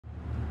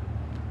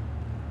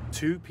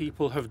Two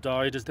people have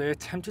died as they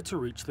attempted to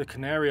reach the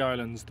Canary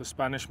Islands, the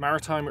Spanish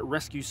Maritime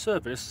Rescue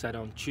Service said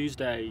on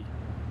Tuesday.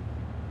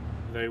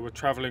 They were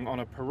travelling on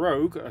a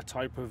pirogue, a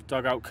type of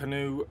dugout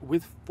canoe,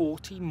 with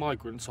 40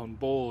 migrants on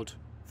board.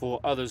 4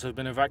 others have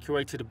been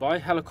evacuated by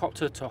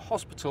helicopter to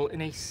hospital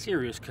in a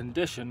serious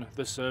condition,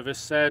 the service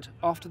said,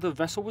 after the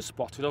vessel was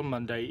spotted on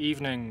Monday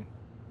evening.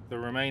 The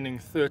remaining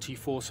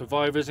 34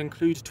 survivors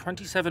include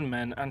 27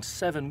 men and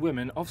 7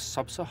 women of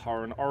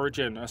sub-Saharan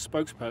origin, a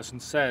spokesperson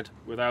said,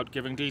 without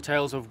giving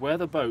details of where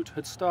the boat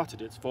had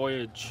started its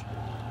voyage.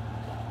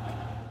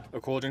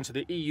 According to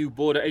the EU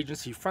border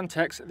agency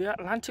Frontex, the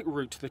Atlantic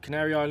route to the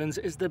Canary Islands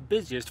is the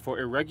busiest for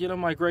irregular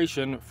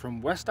migration from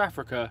West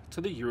Africa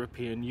to the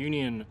European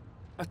Union.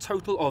 A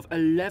total of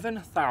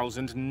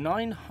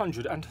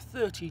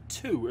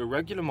 11,932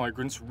 irregular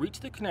migrants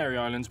reached the Canary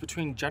Islands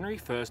between January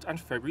 1st and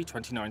February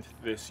 29th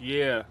this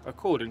year,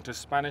 according to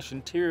Spanish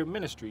Interior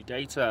Ministry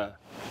data.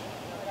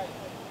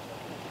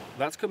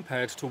 That's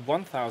compared to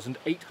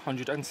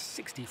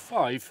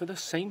 1,865 for the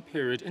same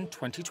period in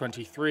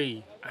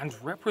 2023 and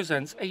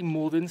represents a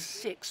more than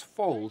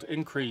 6-fold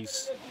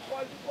increase.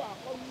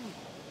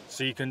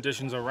 Sea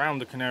conditions around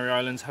the Canary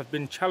Islands have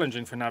been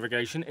challenging for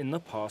navigation in the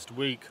past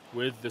week,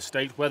 with the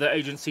state weather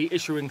agency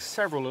issuing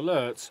several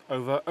alerts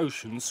over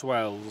ocean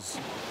swells.